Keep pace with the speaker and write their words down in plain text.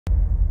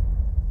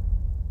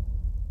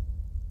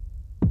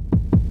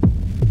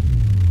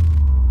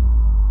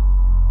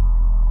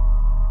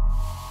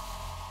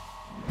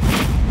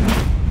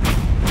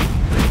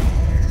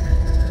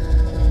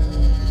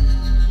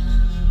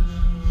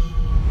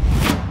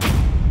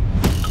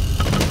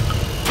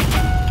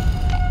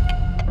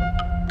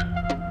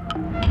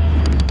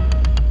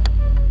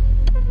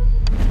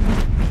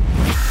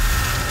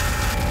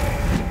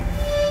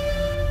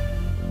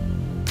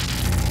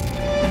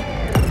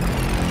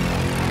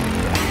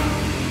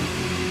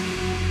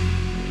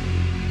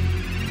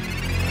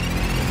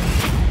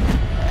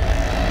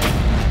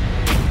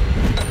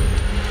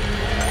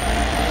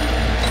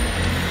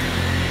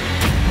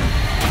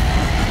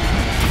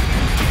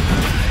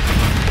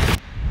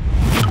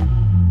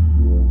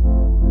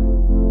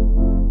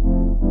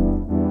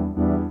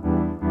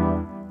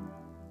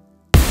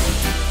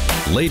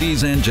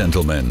Ladies and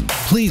gentlemen,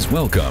 please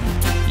welcome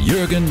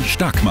Jürgen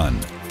Stackmann.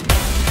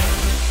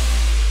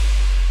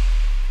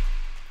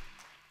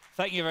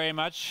 Thank you very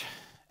much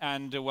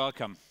and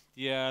welcome.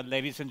 Dear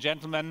ladies and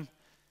gentlemen,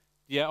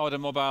 dear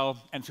automobile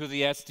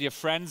enthusiasts, dear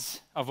friends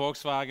of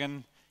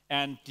Volkswagen,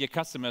 and dear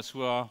customers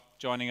who are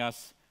joining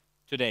us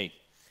today.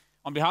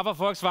 On behalf of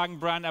Volkswagen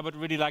brand, I would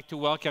really like to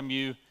welcome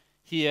you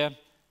here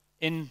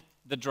in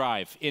the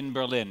drive in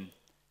Berlin.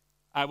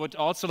 I would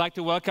also like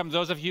to welcome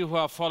those of you who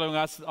are following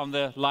us on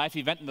the live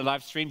event and the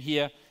live stream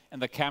here in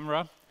the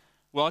camera.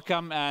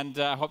 Welcome, and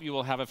I hope you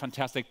will have a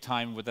fantastic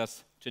time with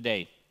us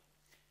today.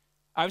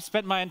 I've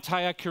spent my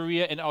entire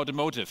career in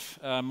automotive,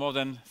 more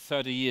than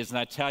 30 years, and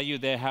I tell you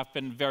there have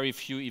been very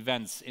few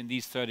events in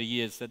these 30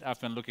 years that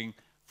I've been looking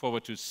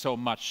forward to so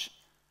much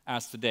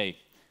as today.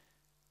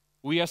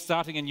 We are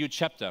starting a new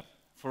chapter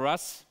for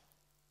us,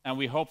 and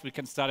we hope we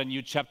can start a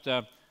new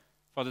chapter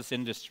for this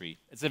industry.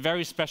 It's a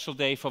very special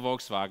day for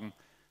Volkswagen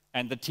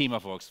and the team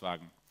of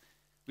Volkswagen.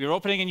 We are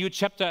opening a new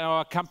chapter in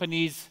our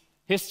company's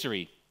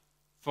history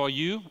for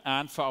you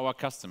and for our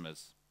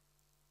customers.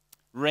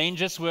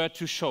 Ranges were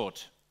too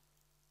short,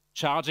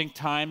 charging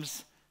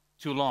times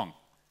too long.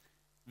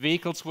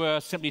 Vehicles were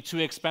simply too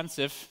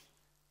expensive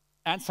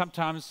and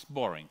sometimes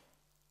boring.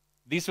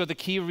 These were the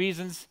key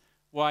reasons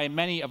why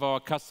many of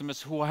our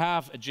customers who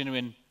have a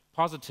genuine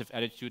positive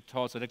attitude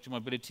towards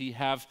electromobility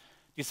have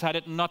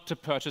decided not to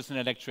purchase an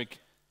electric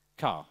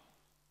car.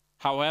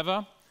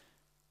 However,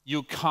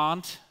 you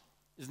can't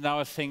is now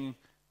a thing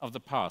of the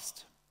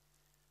past.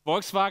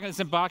 Volkswagen is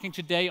embarking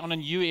today on a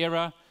new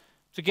era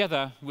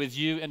together with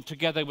you and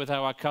together with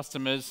our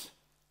customers.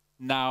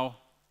 Now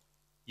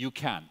you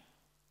can.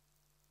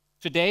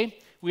 Today,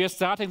 we are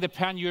starting the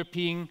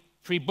pan-European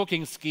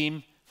pre-booking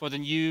scheme for the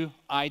new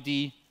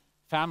ID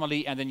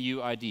family and the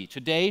new ID.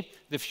 Today,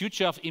 the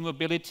future of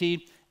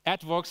e-mobility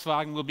at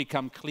Volkswagen will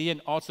become clear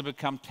and also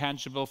become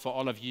tangible for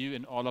all of you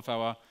and all of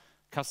our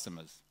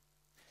customers.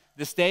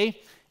 This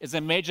day is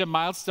a major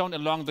milestone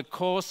along the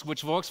course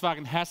which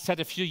Volkswagen has set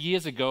a few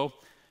years ago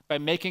by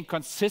making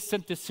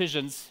consistent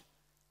decisions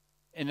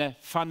in a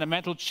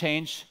fundamental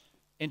change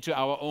into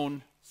our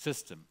own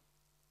system.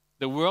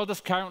 The world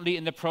is currently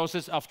in the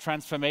process of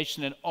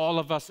transformation, and all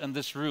of us in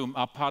this room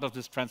are part of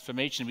this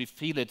transformation. We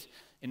feel it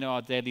in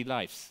our daily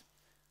lives.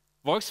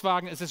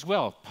 Volkswagen is as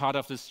well part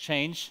of this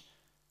change,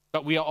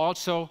 but we are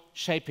also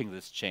shaping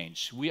this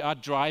change. We are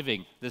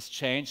driving this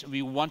change, and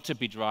we want to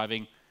be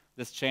driving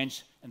this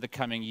change in the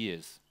coming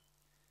years.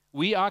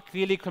 We are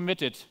clearly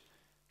committed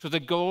to the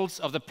goals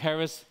of the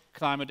Paris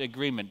Climate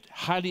Agreement.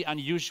 Highly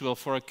unusual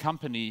for a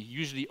company,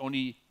 usually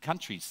only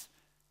countries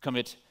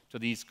commit to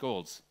these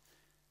goals.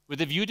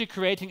 With a view to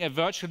creating a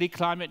virtually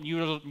climate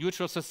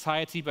neutral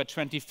society by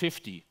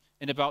 2050,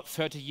 in about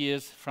 30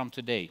 years from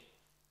today.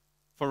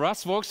 For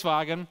us,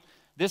 Volkswagen,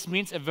 this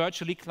means a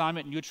virtually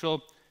climate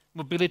neutral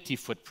mobility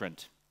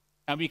footprint.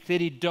 And we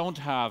clearly don't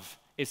have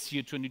a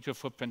CO2 neutral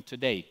footprint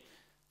today,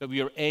 but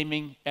we are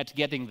aiming at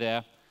getting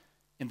there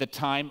in the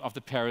time of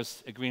the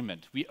Paris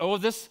Agreement. We owe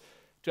this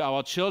to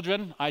our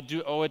children. I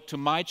do owe it to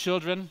my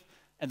children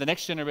and the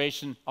next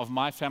generation of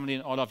my family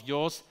and all of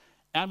yours.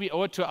 And we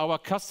owe it to our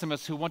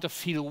customers who want to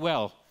feel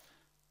well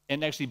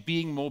in actually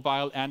being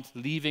mobile and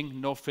leaving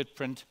no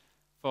footprint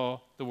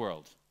for the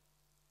world.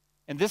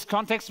 In this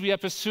context, we are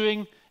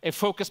pursuing a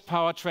focused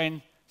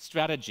powertrain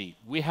strategy.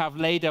 We have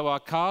laid our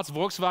cards.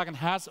 Volkswagen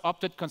has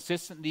opted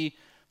consistently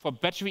for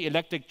battery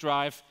electric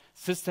drive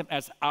system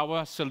as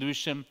our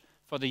solution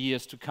for the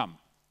years to come.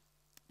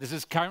 This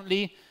is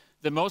currently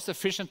the most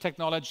efficient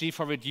technology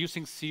for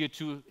reducing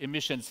CO2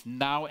 emissions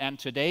now and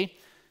today,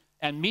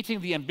 and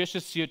meeting the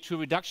ambitious CO2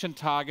 reduction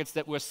targets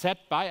that were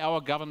set by our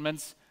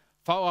governments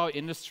for our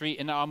industry,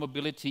 in our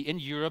mobility in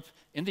Europe,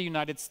 in the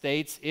United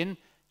States, in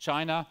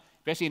China,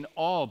 basically in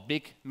all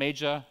big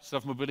major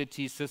sort of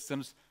mobility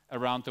systems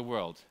around the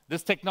world.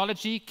 This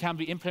technology can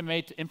be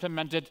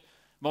implemented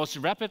most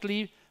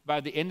rapidly by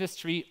the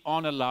industry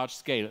on a large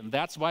scale, and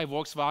that's why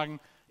Volkswagen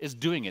is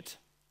doing it.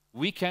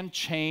 We can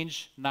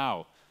change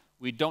now.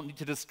 We don't need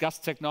to discuss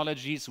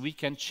technologies. We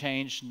can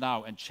change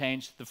now and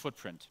change the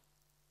footprint.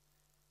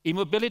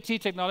 E-mobility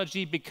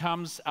technology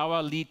becomes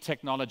our lead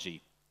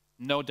technology,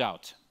 no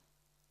doubt.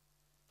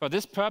 For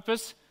this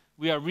purpose,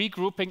 we are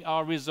regrouping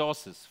our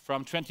resources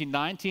from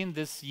 2019,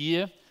 this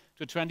year,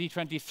 to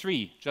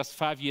 2023, just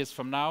 5 years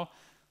from now.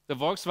 The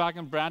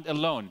Volkswagen brand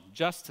alone,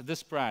 just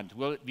this brand,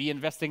 will be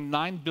investing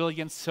 9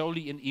 billion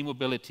solely in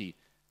e-mobility.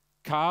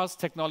 Cars,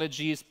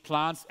 technologies,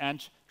 plants,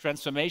 and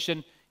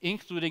transformation,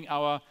 including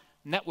our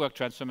network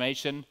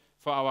transformation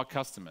for our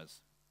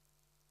customers.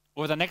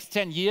 Over the next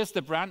 10 years,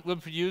 the brand will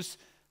produce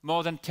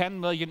more than 10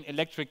 million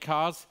electric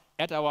cars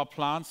at our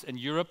plants in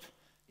Europe,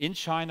 in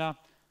China,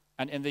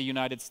 and in the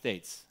United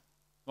States.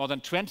 More than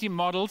 20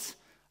 models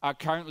are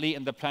currently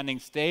in the planning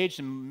stage,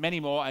 and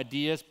many more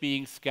ideas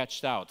being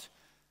sketched out.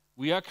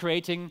 We are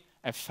creating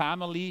a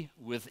family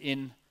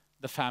within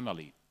the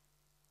family.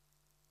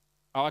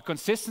 Our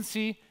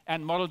consistency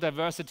and model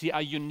diversity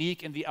are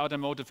unique in the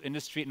automotive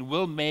industry and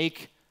will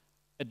make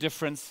a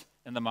difference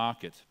in the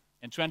market.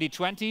 In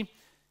 2020,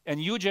 a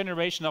new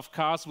generation of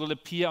cars will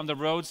appear on the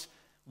roads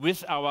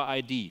with our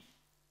ID,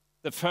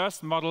 the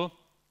first model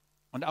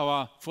on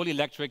our fully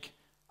electric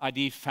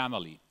ID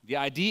family. The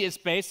ID is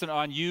based on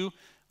our new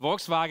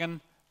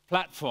Volkswagen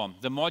platform,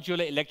 the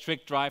Modular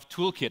Electric Drive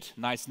Toolkit.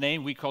 Nice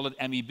name, we call it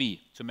MEB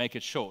to make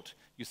it short.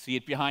 You see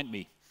it behind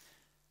me.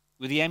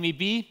 With the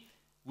MEB,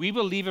 we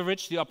will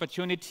leverage the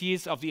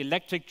opportunities of the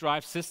electric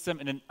drive system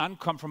in an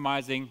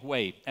uncompromising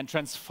way and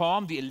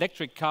transform the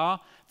electric car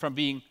from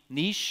being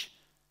niche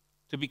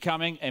to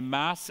becoming a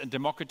mass and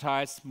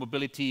democratized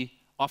mobility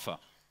offer.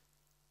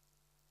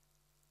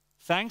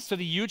 Thanks to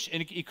the huge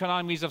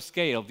economies of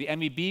scale, the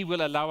MEB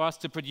will allow us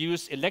to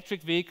produce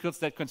electric vehicles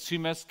that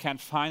consumers can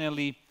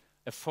finally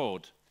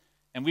afford.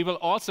 And we will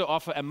also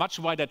offer a much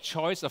wider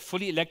choice of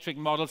fully electric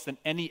models than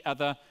any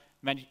other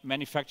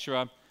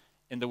manufacturer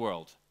in the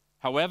world.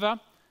 However,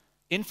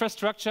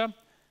 infrastructure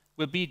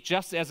will be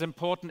just as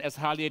important as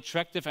highly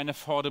attractive and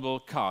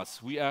affordable cars.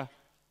 We are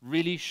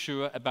really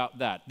sure about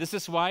that. This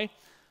is why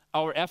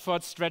our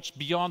efforts stretch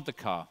beyond the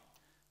car.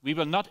 We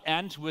will not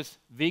end with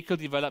vehicle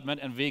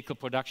development and vehicle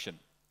production.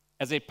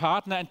 As a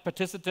partner and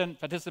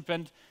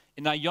participant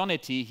in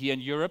IONITY here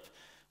in Europe,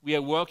 we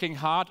are working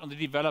hard on the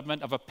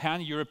development of a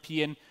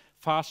pan-European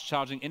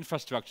fast-charging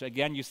infrastructure.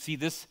 Again, you see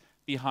this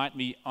behind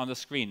me on the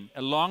screen,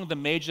 along the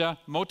major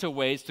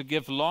motorways to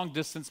give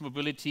long-distance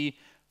mobility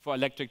for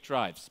electric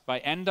drives. By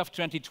end of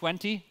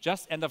 2020,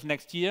 just end of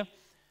next year,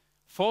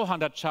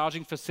 400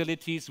 charging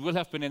facilities will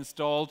have been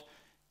installed,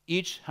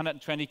 each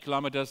 120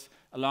 kilometers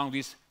along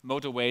these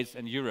motorways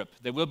in Europe.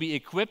 They will be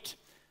equipped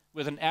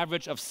with an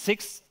average of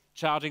 6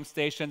 charging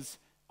stations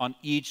on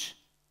each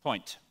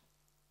point.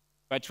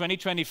 By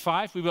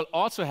 2025, we will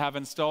also have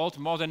installed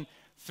more than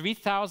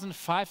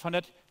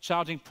 3,500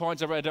 charging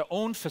points at our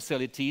own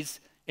facilities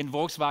in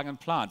Volkswagen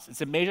plants.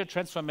 It's a major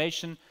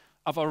transformation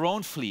of our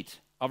own fleet,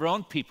 our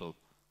own people,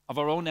 of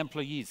our own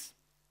employees.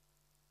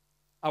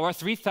 Our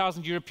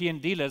 3,000 European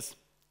dealers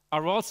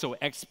are also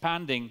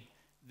expanding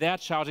their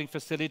charging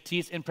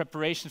facilities in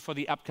preparation for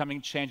the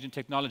upcoming change in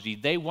technology.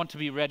 They want to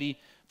be ready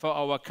for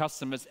our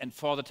customers and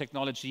for the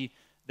technology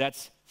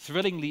that's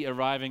thrillingly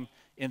arriving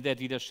in their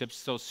dealerships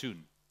so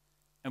soon.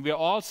 And we are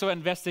also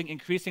investing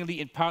increasingly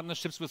in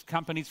partnerships with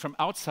companies from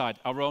outside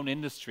our own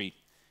industry,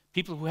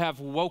 people who have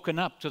woken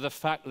up to the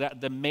fact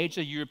that the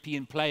major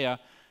European player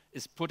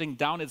is putting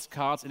down its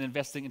cards and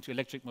investing into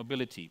electric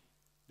mobility.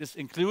 This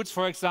includes,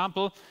 for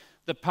example,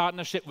 the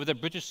partnership with the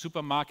British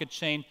supermarket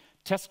chain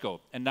Tesco,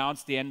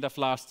 announced the end of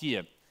last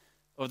year.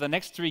 Over the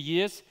next 3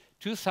 years,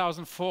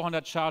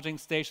 2,400 charging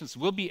stations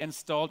will be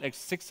installed at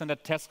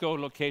 600 Tesco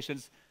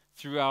locations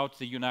throughout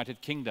the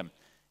United Kingdom.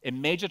 A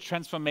major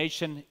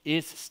transformation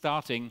is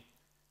starting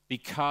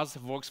because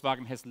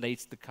Volkswagen has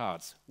laced the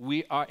cards.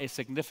 We are a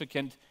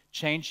significant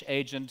change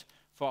agent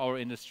for our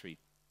industry.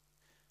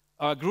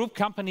 Our group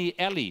company,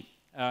 Elli,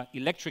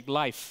 Electric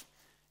Life,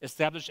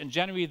 established in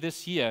January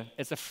this year,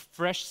 is a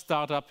fresh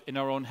startup in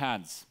our own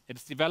hands.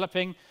 It's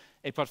developing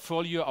a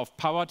portfolio of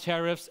power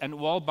tariffs and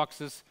wall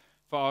boxes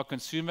for our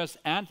consumers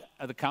and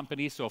the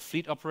companies, so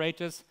fleet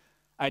operators,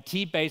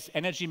 IT-based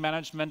energy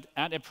management,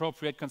 and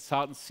appropriate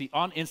consultancy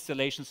on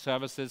installation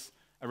services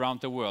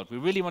around the world. We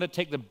really want to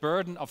take the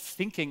burden of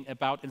thinking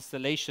about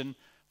installation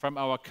from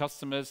our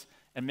customers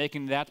and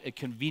making that a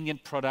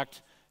convenient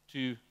product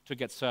to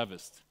get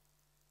serviced.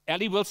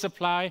 Elli will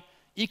supply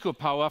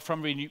eco-power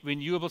from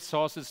renewable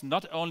sources,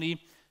 not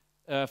only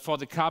for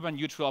the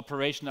carbon-neutral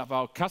operation of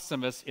our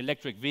customers'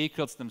 electric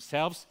vehicles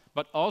themselves,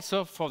 but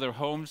also for their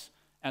homes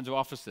and their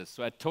offices.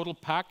 So a total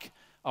pack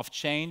of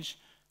change,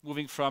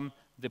 moving from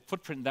the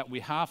footprint that we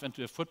have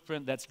into a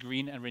footprint that's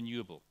green and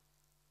renewable.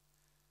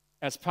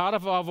 As part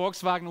of our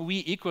Volkswagen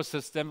We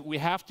ecosystem, we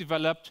have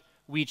developed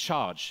We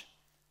Charge.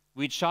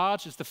 We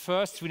Charge is the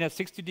first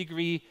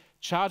 360-degree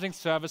charging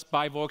service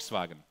by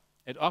Volkswagen.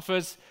 It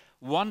offers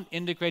one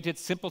integrated,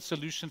 simple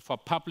solution for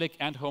public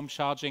and home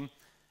charging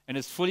and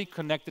is fully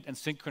connected and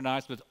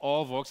synchronized with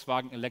all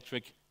Volkswagen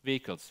electric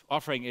vehicles,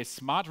 offering a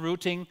smart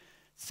routing,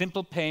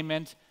 simple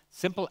payment,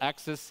 simple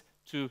access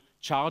to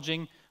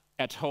charging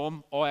at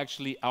home or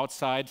actually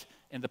outside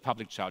in the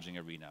public charging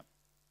arena.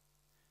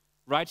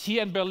 Right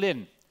here in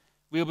Berlin,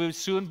 we will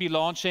soon be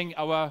launching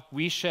our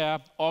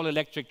WeShare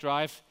all-electric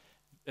drive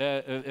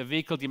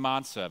vehicle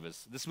demand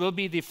service. This will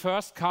be the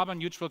first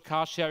carbon-neutral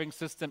car-sharing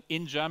system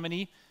in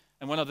Germany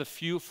and one of the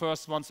few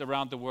first ones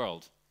around the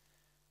world.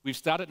 We've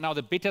started now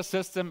the beta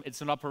system.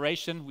 It's in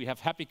operation. We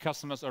have happy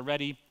customers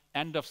already.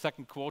 End of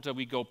second quarter,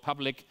 we go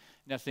public,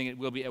 and I think it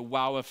will be a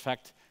wow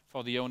effect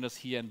for the owners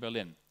here in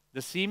Berlin.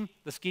 The scheme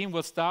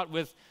will start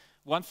with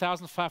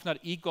 1,500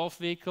 e-Golf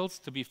vehicles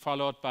to be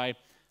followed by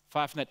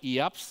 500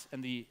 e-Ups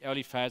in the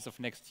early phase of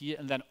next year.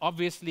 And then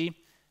obviously,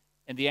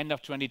 in the end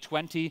of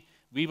 2020,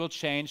 we will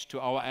change to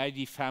our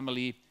ID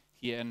family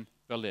here in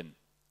Berlin.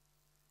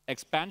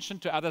 Expansion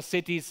to other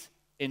cities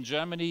in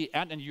Germany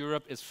and in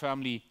Europe is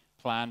firmly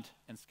planned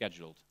and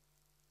scheduled.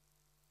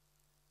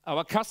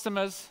 Our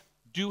customers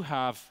do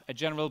have a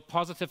general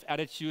positive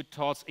attitude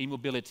towards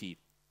e-mobility.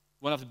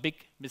 One of the big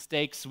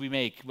mistakes we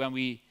make when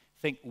we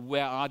think,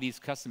 where are these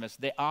customers?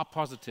 They are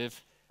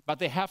positive, but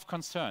they have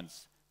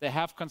concerns. They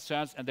have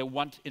concerns and they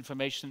want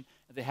information.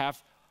 And they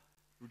have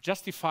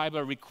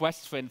justifiable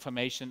requests for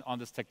information on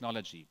this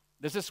technology.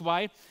 This is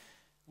why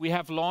we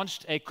have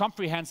launched a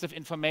comprehensive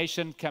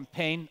information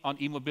campaign on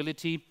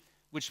e-mobility,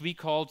 which we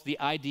called the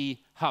ID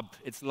Hub.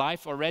 It's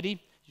live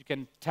already. You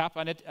can tap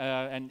on it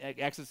and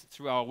access it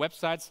through our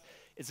websites.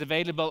 It's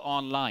available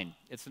online.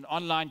 It's an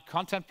online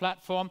content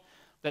platform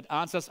that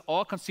answers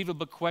all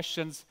conceivable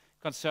questions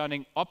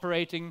concerning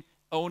operating,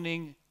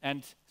 owning,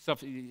 and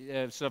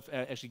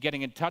actually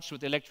getting in touch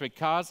with electric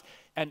cars,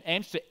 and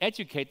aims to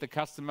educate the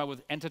customer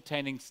with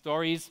entertaining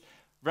stories,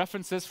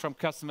 references from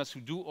customers who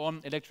do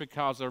own electric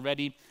cars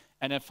already,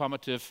 and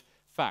informative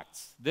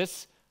facts.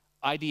 This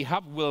ID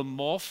Hub will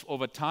morph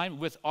over time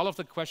with all of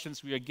the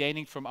questions we are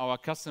gaining from our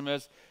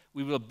customers.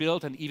 We will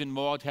build an even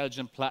more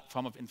intelligent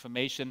platform of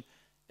information.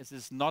 This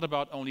is not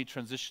about only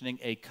transitioning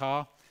a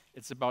car,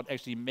 it's about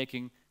actually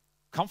making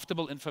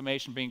comfortable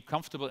information, bringing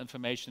comfortable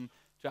information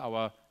to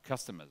our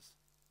customers.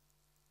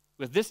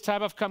 With this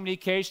type of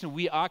communication,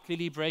 we are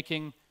clearly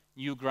breaking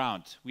new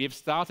ground. We have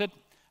started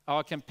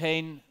our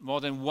campaign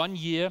more than 1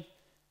 year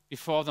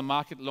before the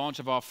market launch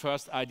of our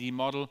first ID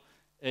model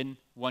in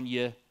 1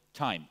 year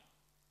time.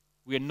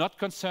 We are not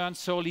concerned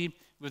solely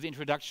with the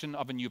introduction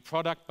of a new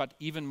product, but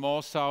even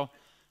more so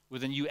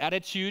with a new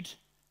attitude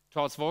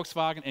towards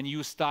Volkswagen, a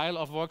new style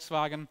of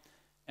Volkswagen,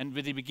 and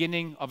with the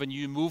beginning of a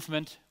new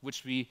movement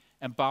which we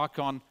embark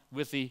on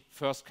with the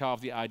first car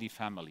of the ID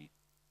family.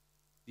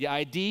 The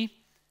ID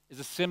is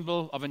a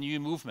symbol of a new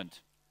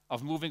movement,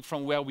 of moving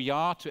from where we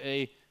are to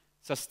a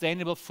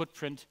sustainable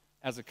footprint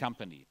as a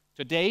company.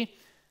 Today,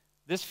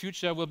 this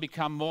future will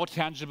become more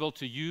tangible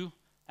to you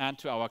and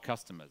to our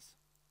customers.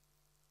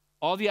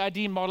 All the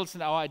ID models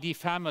in our ID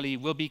family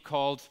will be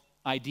called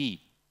ID.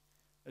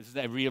 This is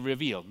a real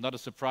reveal, not a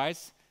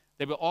surprise.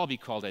 They will all be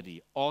called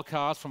ID, all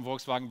cars from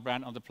Volkswagen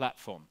brand on the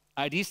platform.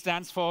 ID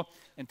stands for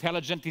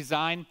intelligent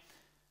design,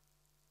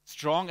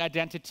 strong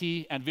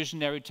identity, and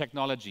visionary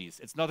technologies.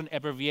 It's not an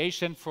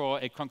abbreviation for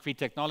a concrete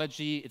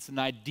technology, it's an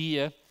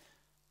idea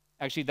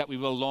actually that we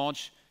will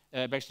launch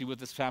actually with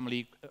this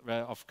family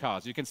of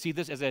cars. You can see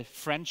this as a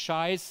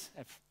franchise,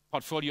 a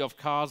portfolio of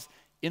cars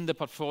in the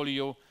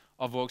portfolio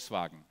of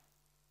Volkswagen.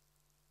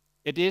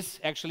 It is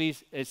actually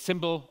a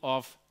symbol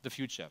of the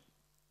future.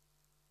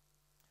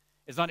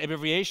 It's not an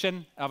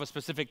abbreviation of a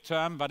specific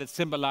term, but it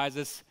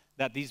symbolizes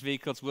that these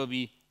vehicles will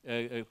be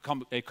a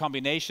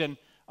combination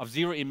of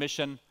zero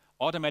emission,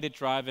 automated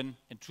driving,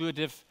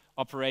 intuitive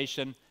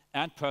operation,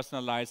 and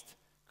personalized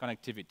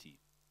connectivity.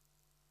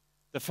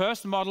 The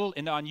first model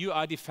in our new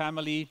ID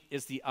family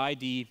is the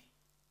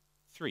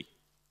ID.3.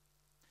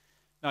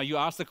 Now you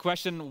ask the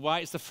question, why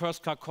is the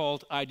first car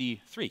called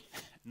ID.3,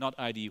 not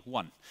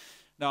ID.1?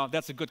 Now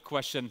that's a good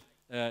question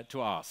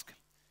to ask.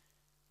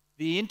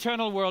 The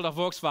internal world of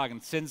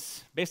Volkswagen,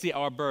 since basically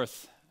our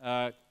birth,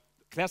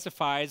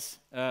 classifies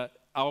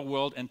our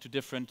world into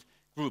different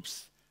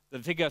groups. The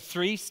figure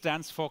 3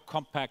 stands for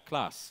compact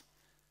class.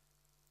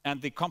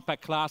 And the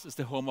compact class is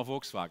the home of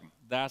Volkswagen.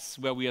 That's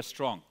where we are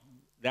strong.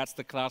 That's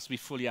the class we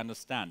fully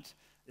understand.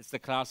 It's the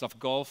class of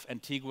Golf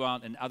and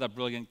Tiguan and other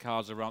brilliant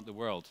cars around the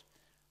world.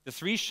 The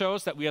 3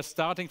 shows that we are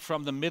starting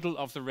from the middle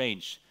of the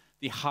range,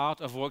 the heart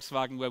of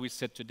Volkswagen where we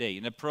sit today,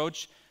 an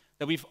approach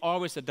that we've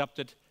always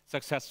adopted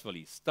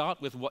successfully.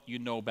 Start with what you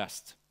know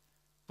best.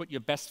 Put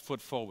your best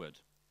foot forward.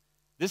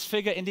 This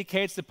figure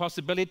indicates the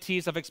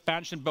possibilities of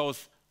expansion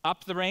both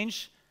up the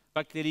range,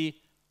 but clearly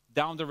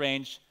down the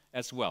range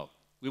as well.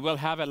 We will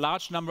have a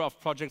large number of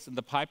projects in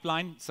the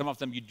pipeline, some of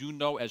them you do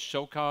know as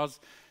show cars,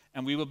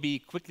 and we will be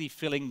quickly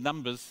filling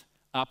numbers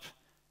up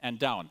and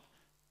down,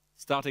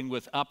 starting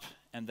with up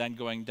and then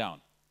going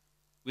down.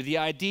 With the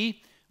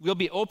ID, we'll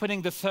be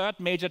opening the 3rd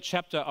major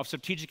chapter of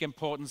strategic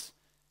importance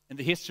in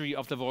the history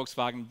of the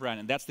Volkswagen brand,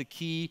 and that's the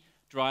key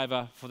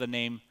driver for the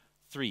name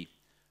 3.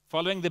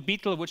 Following the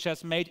Beetle, which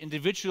has made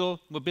individual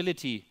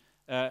mobility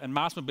and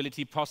mass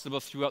mobility possible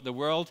throughout the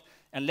world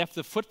and left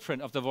the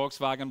footprint of the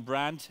Volkswagen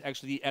brand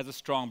actually as a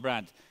strong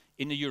brand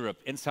in Europe,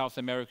 in South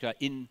America,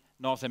 in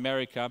North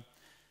America.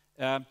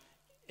 That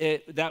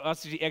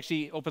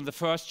actually opened the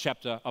 1st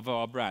chapter of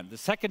our brand. The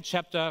 2nd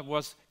chapter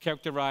was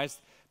characterized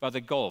by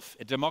the Golf.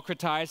 It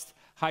democratized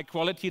high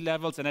quality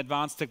levels and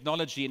advanced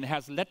technology and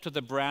has led to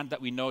the brand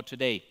that we know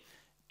today.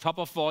 Top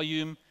of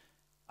volume,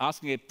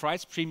 asking a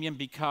price premium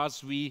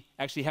because we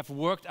actually have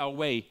worked our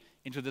way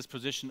into this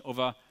position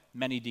over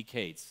many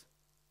decades.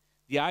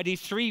 The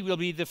ID.3 will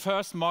be the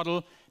first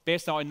model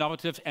based on our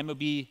innovative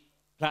MOB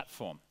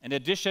platform. In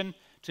addition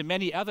to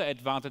many other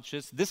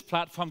advantages, this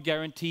platform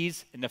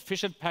guarantees an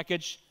efficient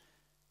package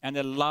and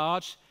a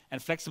large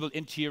and flexible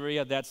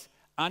interior that's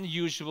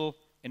unusual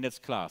in its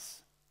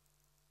class.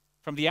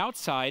 From the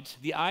outside,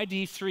 the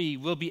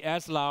ID.3 will be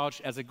as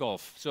large as a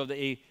Golf, so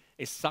a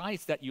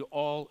size that you're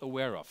all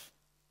aware of.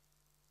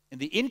 In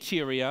the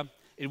interior,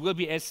 it will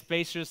be as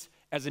spacious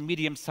as a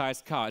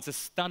medium-sized car. It's a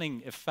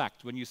stunning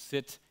effect when you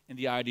sit in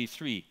the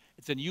ID.3.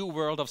 It's a new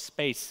world of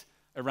space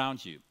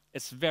around you.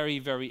 It's very,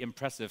 very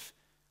impressive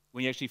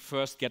when you actually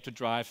first get to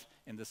drive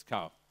in this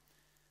car.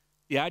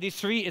 The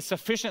ID.3 is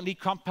sufficiently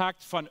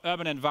compact for an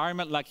urban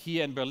environment like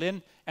here in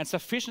Berlin and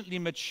sufficiently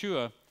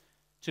mature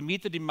to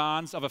meet the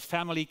demands of a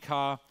family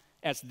car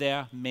as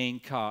their main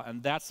car.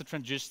 And that's the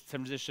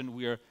transition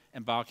we're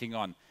embarking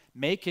on.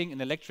 Making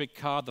an electric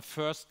car the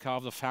first car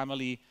of the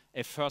family,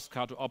 a first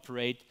car to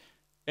operate,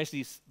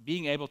 basically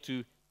being able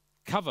to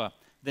cover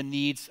the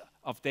needs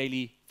of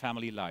daily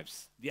family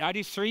lives. The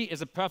ID.3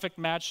 is a perfect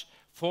match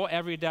for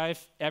everyday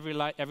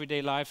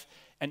life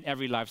and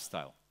every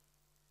lifestyle.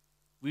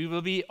 We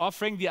will be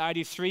offering the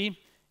ID.3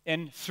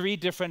 in 3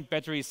 different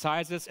battery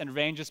sizes and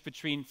ranges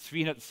between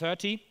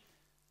 330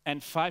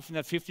 and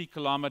 550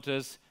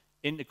 kilometers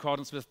in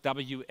accordance with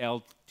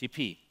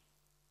WLTP.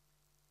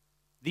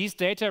 These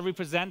data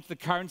represent the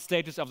current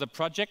status of the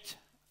project.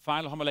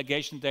 Final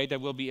homologation data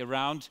will be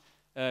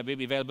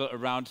available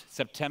around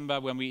September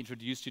when we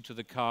introduce you to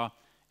the car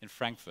in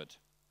Frankfurt.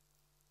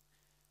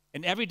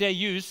 In everyday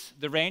use,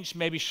 the range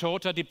may be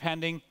shorter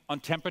depending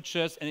on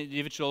temperatures and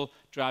individual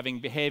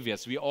driving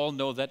behaviors. We all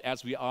know that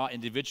as we are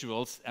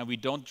individuals and we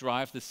don't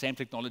drive the same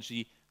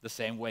technology the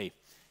same way.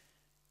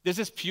 This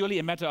is purely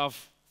a matter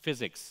of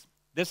physics.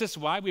 This is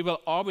why we will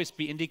always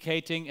be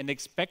indicating an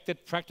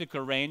expected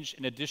practical range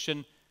in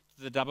addition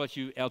to the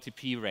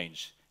WLTP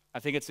range. I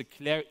think it's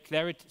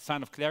a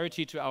sign of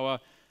clarity to our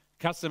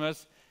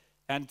customers,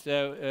 and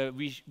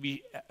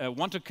we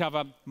want to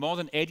cover more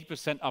than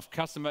 80% of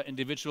customer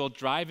individual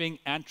driving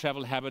and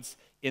travel habits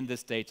in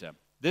this data.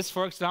 This,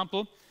 for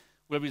example,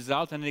 will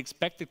result in an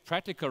expected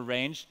practical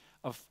range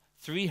of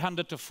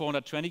 300 to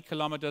 420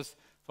 kilometers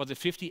for the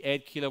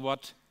 58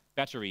 kilowatt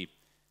battery,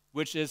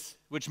 which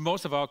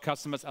most of our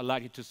customers are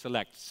likely to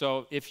select.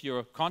 So if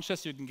you're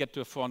conscious, you can get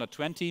to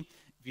 420.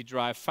 If you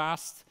drive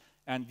fast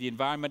and the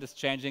environment is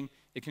changing,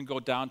 it can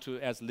go down to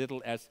as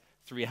little as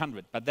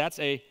 300. But that's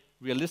a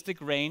realistic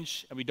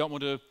range, and we don't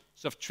want to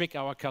sort of trick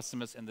our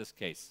customers in this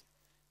case.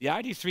 The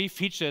ID.3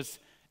 features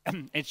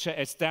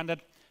a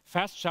standard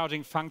fast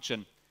charging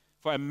function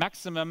for a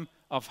maximum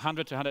of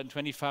 100 to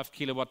 125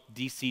 kilowatt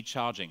DC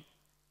charging.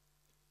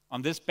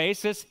 On this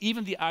basis,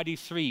 even the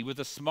ID.3 with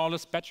the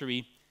smallest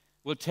battery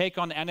will take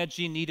on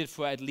energy needed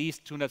for at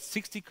least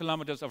 260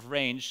 kilometers of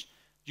range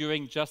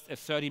during just a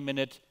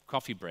 30-minute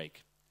coffee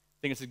break. I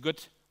think it's a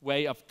good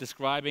way of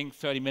describing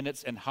 30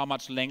 minutes and how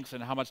much length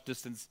and how much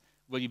distance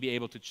will you be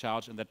able to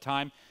charge in that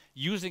time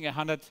using a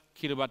 100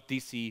 kilowatt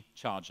DC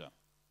charger.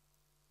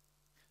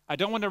 I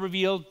don't want to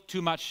reveal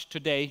too much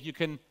today. You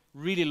can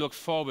really look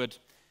forward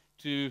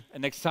to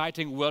an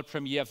exciting world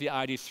premiere of the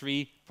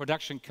ID.3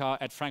 production car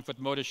at Frankfurt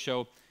Motor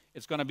Show.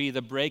 It's going to be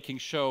the breaking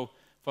show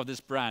for this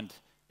brand.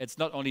 It's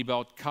not only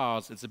about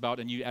cars, it's about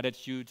a new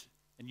attitude,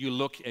 a new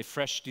look, a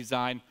fresh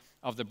design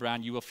of the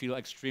brand. You will feel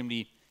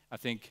extremely, I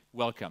think,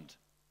 welcomed.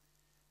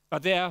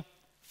 But there are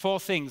 4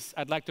 things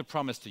I'd like to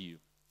promise to you.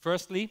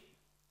 Firstly,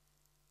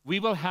 we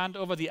will hand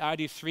over the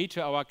ID.3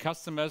 to our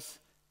customers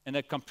in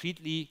a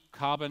completely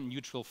carbon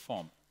neutral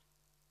form.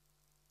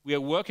 We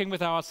are working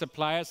with our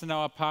suppliers and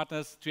our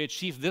partners to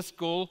achieve this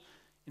goal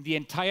in the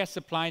entire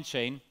supply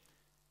chain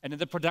and in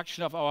the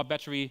production of our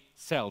battery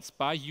cells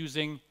by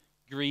using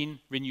green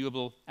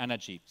renewable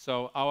energy.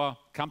 So our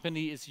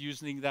company is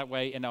using that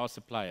way and our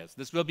suppliers.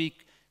 This will be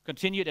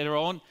continued at our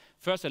own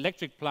first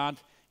electric plant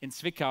in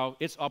Zwickau.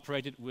 It's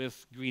operated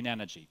with green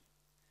energy.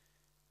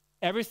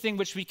 Everything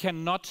which we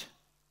cannot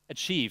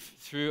achieve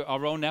through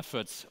our own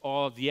efforts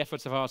or the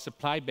efforts of our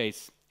supply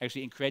base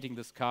actually in creating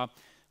this car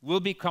will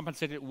be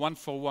compensated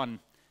 1-for-1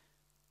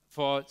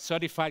 for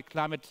certified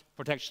climate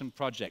protection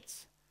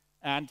projects.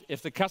 And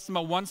if the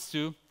customer wants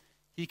to,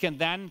 he can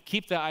then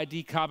keep the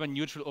ID carbon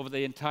neutral over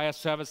the entire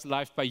service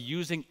life by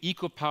using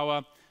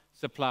eco-power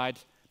supplied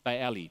by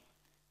Elli.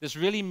 This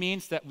really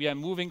means that we are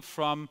moving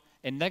from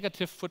a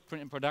negative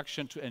footprint in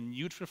production to a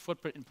neutral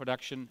footprint in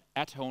production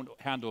at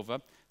handover.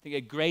 I think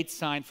a great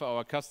sign for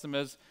our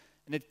customers.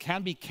 And it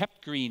can be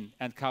kept green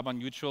and carbon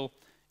neutral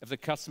if the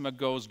customer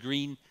goes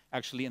green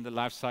actually in the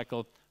life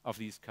cycle of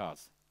these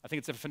cars. I think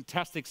it's a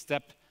fantastic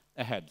step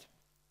ahead.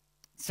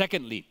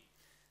 Secondly,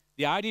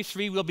 the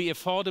ID.3 will be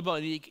affordable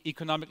and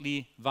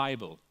economically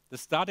viable. The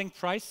starting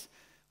price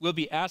will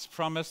be, as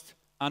promised,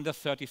 under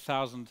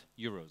 30,000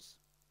 euros.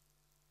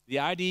 The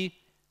ID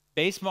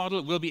base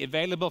model will be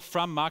available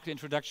from market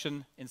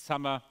introduction in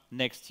summer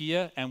next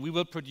year, and we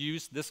will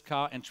produce this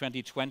car in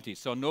 2020.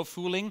 So no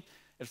fooling.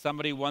 If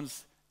somebody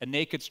wants a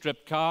naked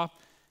stripped car,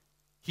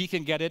 he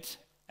can get it,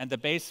 and the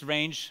base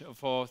range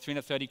for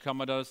 330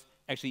 kilometers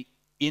actually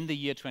in the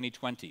year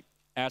 2020,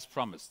 as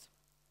promised.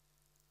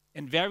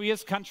 In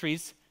various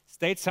countries,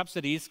 state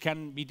subsidies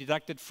can be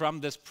deducted from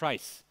this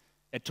price.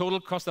 A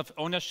total cost of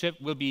ownership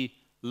will be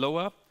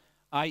lower,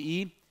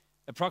 i.e.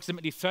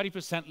 approximately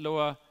 30%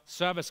 lower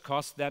service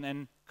costs than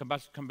in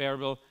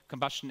comparable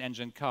combustion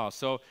engine cars.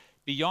 So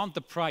beyond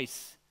the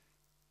price,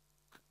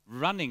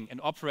 running and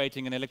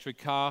operating an electric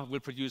car will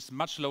produce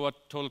much lower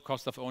total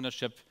cost of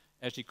ownership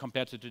actually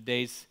compared to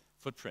today's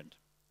footprint.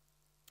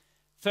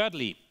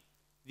 Thirdly,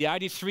 the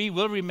ID.3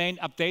 will remain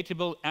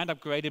updatable and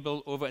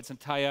upgradable over its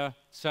entire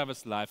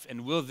service life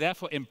and will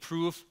therefore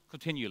improve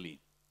continually.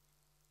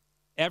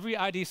 Every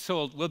ID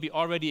sold will be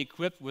already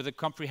equipped with a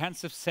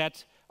comprehensive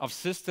set of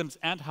systems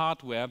and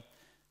hardware,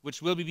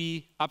 which will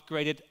be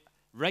upgraded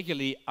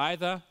regularly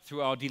either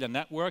through our dealer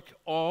network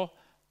or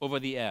over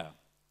the air.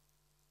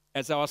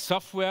 As our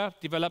software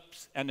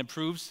develops and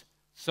improves,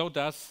 so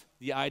does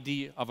the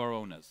ID of our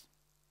owners.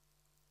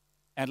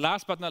 And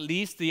last but not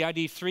least, the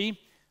ID.3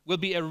 will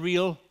be a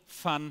real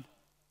fun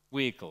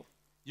vehicle.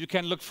 You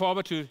can look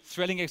forward to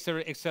thrilling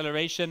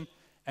acceleration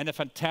and a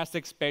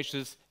fantastic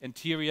spacious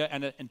interior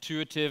and an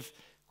intuitive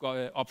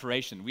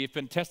operation. We've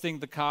been testing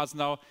the cars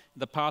now in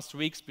the past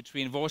weeks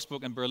between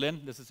Wolfsburg and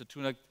Berlin. This is a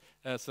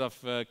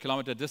 200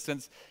 kilometer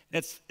distance.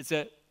 It's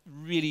a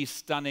really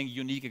stunning,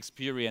 unique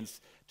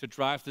experience to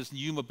drive this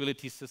new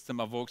mobility system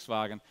of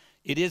Volkswagen.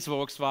 It is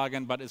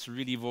Volkswagen, but it's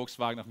really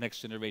Volkswagen of next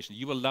generation.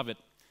 You will love it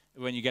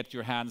when you get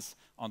your hands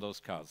on those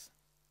cars.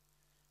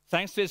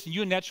 Thanks to its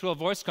new natural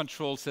voice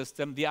control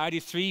system, the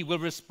ID.3 will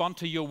respond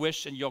to your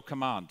wish and your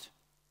command.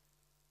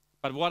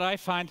 But what I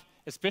find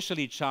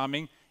especially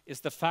charming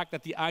is the fact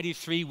that the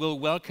ID.3 will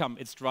welcome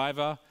its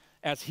driver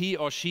as he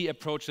or she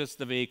approaches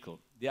the vehicle.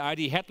 The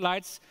ID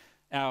headlights,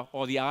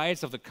 or the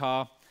eyes of the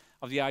car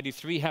of the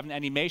ID.3 have an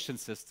animation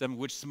system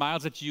which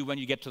smiles at you when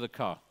you get to the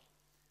car.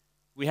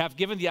 We have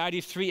given the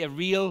ID.3 a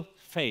real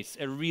face,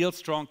 a real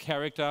strong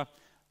character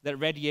that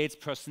radiates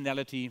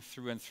personality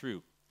through and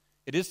through.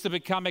 It is to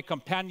become a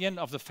companion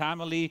of the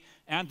family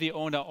and the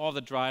owner or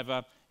the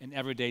driver in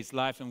everyday's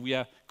life, and we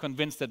are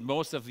convinced that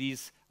most of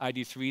these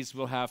ID.3s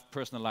will have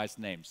personalized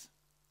names.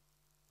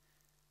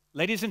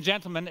 Ladies and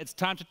gentlemen, it's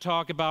time to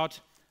talk about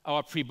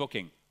our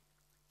pre-booking.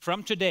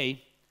 From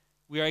today,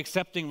 we are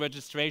accepting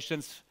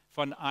registrations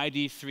for an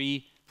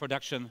ID.3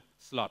 production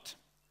slot.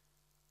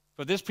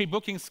 For this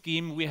pre-booking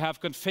scheme, we have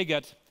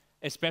configured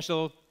a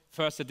special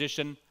first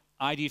edition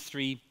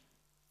ID.3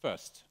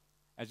 First,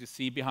 as you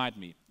see behind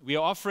me. We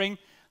are offering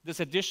this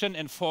edition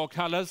in 4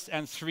 colors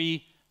and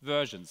 3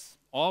 versions.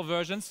 All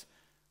versions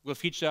will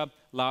feature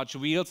large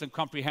wheels and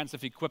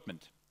comprehensive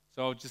equipment.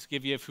 So I'll just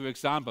give you a few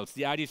examples.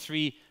 The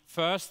ID.3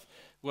 First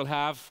will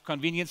have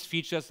convenience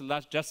features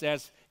just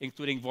as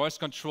including voice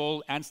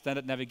control and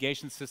standard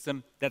navigation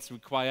system that's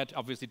required,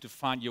 obviously, to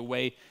find your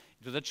way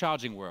into the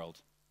charging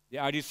world. The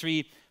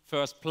ID.3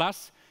 First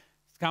Plus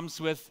comes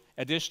with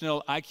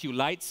additional IQ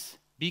lights,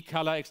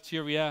 B-color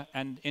exterior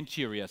and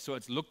interior, so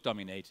it's look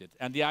dominated.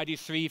 And the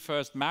ID.3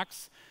 First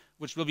Max,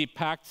 which will be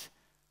packed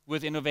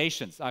with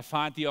innovations. I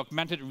find the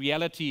augmented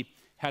reality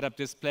head-up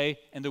display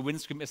in the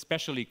windscreen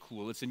especially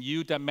cool. It's a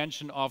new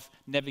dimension of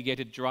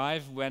navigated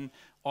drive when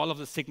all of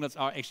the signals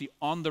are actually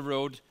on the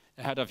road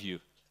ahead of you.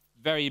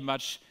 Very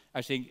much,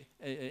 I think,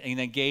 an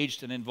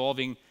engaged and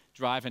involving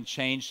drive and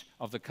change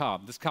of the car.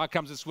 This car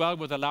comes as well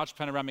with a large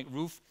panoramic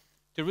roof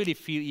to really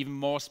feel even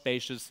more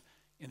spacious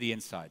in the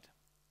inside.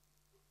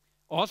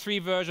 All 3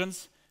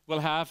 versions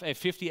will have a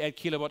 58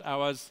 kilowatt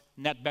hours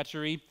net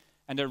battery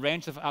and a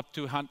range of up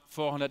to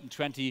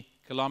 420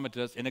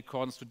 kilometers in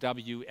accordance to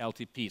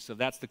WLTP. So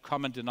that's the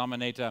common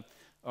denominator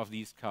of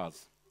these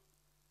cars.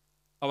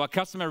 Our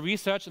customer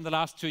research in the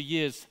last 2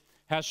 years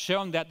has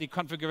shown that the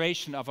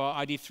configuration of our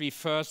ID.3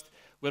 First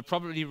will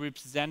probably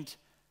represent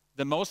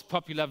the most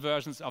popular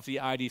versions of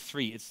the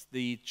ID.3. It's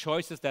the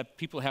choices that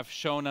people have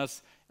shown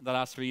us in the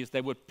last 3 years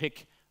they would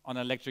pick on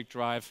an electric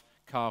drive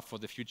car for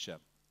the future.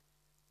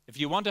 If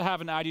you want to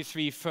have an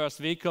ID.3 First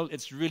vehicle,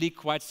 it's really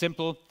quite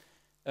simple.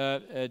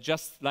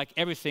 Just like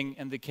everything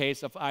in the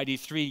case of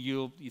ID.3,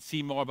 you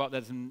see more about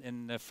that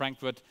in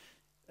Frankfurt.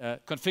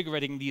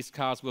 Configuring these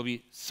cars will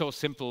be so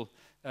simple,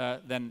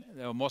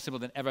 more simple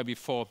than ever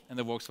before in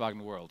the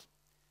Volkswagen world.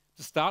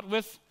 To start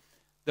with,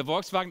 the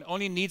Volkswagen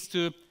only needs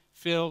to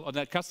fill, or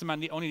the customer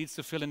only needs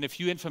to fill in a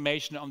few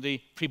information on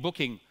the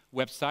pre-booking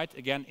website,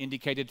 again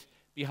indicated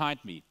behind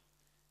me.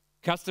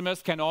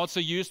 Customers can also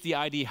use the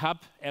ID Hub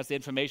as the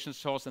information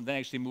source and then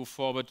actually move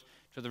forward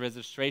to the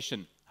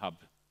registration hub.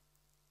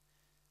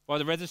 For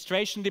the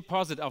registration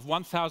deposit of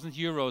 1,000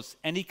 euros,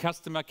 any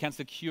customer can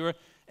secure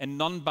a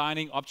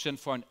non-binding option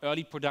for an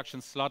early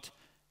production slot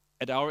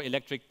at our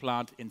electric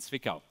plant in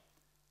Zwickau.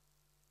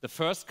 The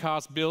first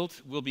cars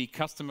built will be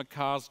customer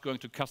cars going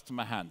to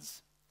customer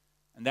hands.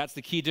 And that's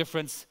the key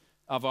difference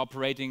of our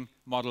operating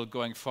model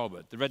going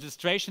forward. The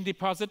registration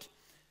deposit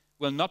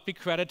will not be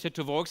credited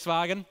to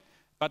Volkswagen,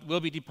 but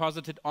will be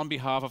deposited on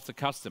behalf of the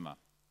customer.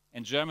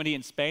 In Germany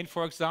and Spain,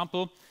 for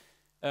example,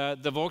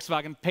 the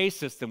Volkswagen Pay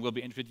system will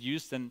be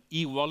introduced, an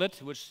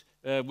e-wallet, which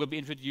will be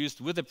introduced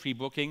with the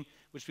pre-booking,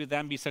 which will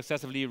then be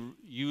successfully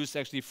used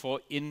actually for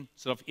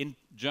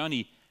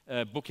in-journey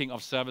booking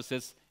of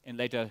services in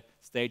later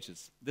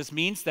stages. This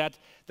means that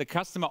the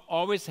customer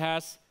always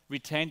has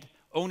retained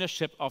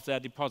ownership of their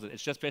deposit.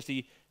 It's just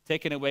basically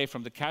taken away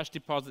from the cash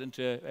deposit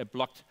into a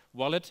blocked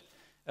wallet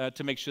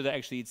to make sure that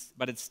actually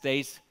it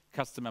stays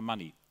customer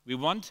money. We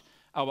want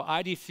our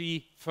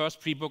ID.3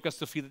 First pre-bookers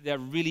to feel that they're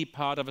really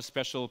part of a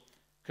special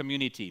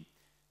community,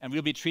 and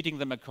we'll be treating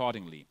them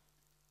accordingly.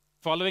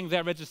 Following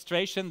their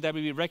registration, they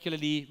will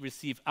regularly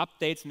receive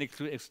updates and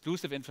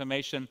exclusive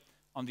information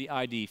on the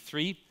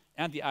ID.3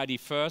 and the ID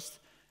First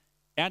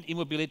and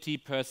e-mobility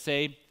per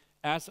se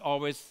as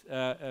always,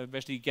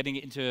 especially getting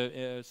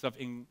into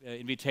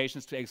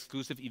invitations to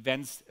exclusive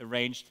events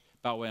arranged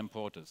by our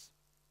importers.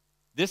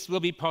 This will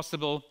be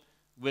possible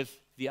with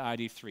the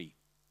ID.3.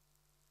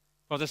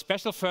 For the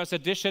special first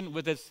edition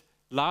with its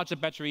larger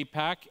battery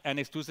pack and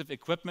exclusive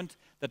equipment,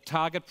 the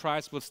target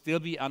price will still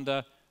be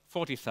under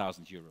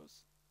 40,000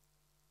 euros.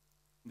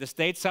 The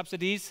state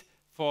subsidies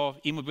for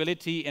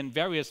e-mobility in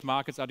various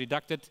markets are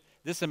deducted.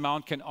 This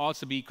amount can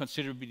also be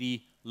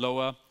considerably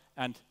lower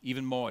and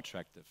even more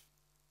attractive.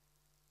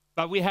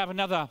 But we have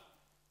another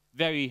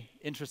very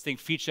interesting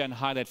feature and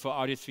highlight for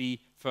ID.3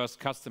 first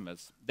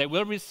customers. They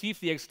will receive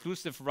the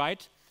exclusive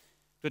right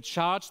to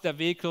charge their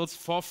vehicles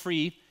for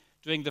free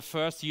during the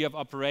first year of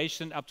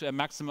operation up to a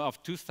maximum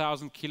of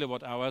 2,000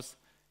 kilowatt hours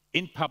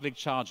in public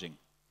charging.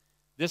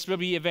 This will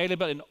be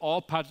available in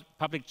all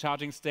public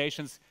charging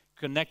stations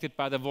connected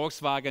by the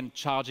Volkswagen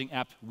charging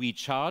app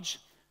WeCharge,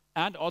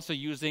 and also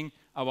using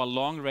our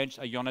long-range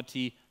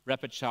IONITY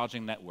rapid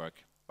charging network.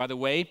 By the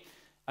way,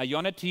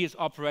 IONITY is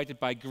operated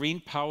by green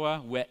power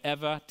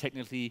wherever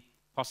technically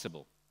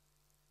possible.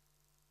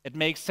 It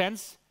makes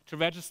sense to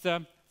register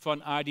for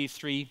an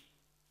ID.3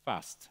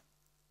 fast.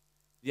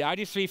 The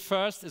ID.3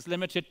 first is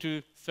limited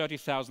to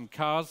 30,000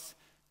 cars,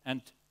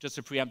 and just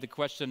to preempt the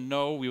question,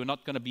 no, we are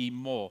not going to be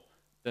more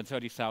than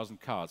 30,000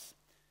 cars.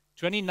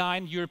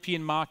 29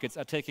 European markets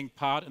are taking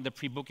part in the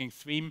pre-booking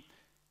theme,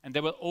 and they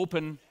will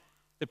open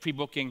the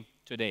pre-booking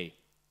today.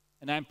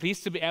 And I'm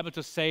pleased to be able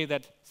to say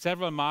that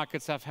several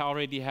markets have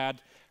already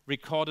had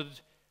recorded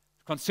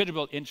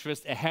considerable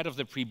interest ahead of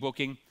the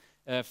pre-booking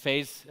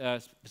phase,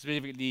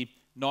 specifically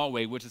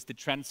Norway, which is the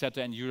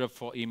trendsetter in Europe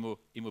for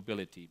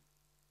e-mobility.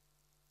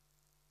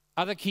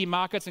 Other key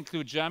markets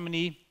include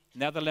Germany,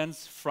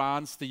 Netherlands,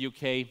 France, the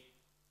UK,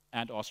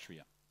 and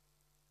Austria.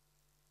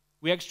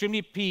 We are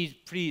extremely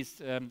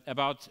pleased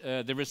about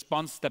the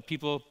response that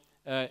people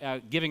are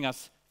giving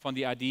us from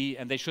the ID,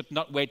 and they should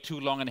not wait too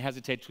long and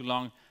hesitate too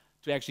long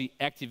to actually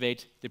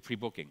activate the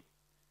pre-booking.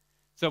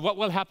 So what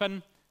will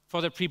happen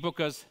for the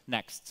pre-bookers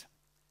next?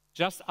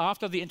 Just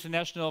after the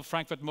International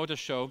Frankfurt Motor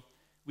Show,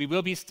 we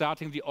will be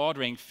starting the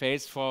ordering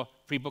phase for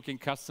pre-booking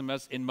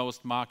customers in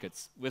most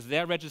markets. With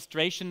their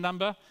registration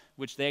number,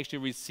 which they actually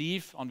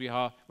receive on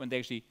behalf when they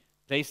actually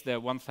place their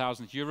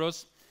 1,000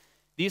 euros,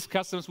 these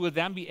customers will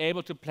then be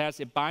able to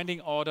place a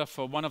binding order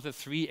for one of the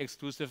 3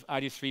 exclusive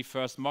ID.3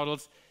 first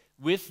models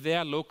with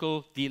their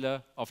local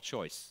dealer of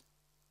choice.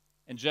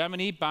 In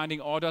Germany,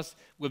 binding orders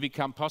will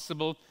become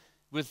possible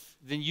with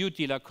the new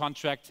dealer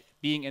contract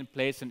being in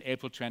place in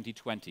April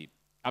 2020.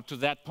 Up to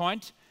that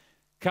point,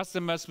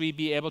 customers will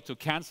be able to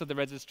cancel the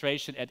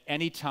registration at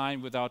any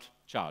time without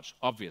charge,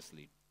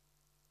 obviously.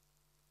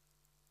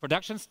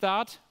 Production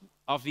start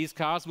of these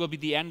cars will be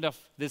the end of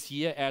this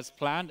year as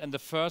planned, and the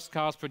first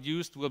cars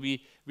produced will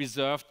be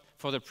reserved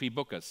for the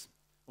pre-bookers.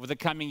 Over the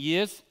coming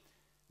years,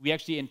 we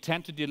actually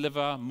intend to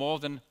deliver more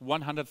than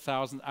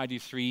 100,000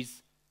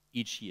 ID.3s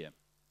each year.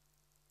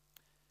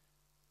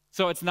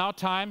 So it's now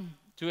time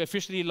to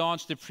officially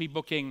launch the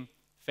pre-booking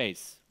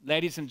phase.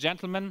 Ladies and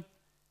gentlemen,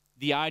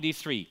 the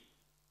ID.3.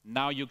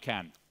 Now you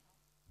can.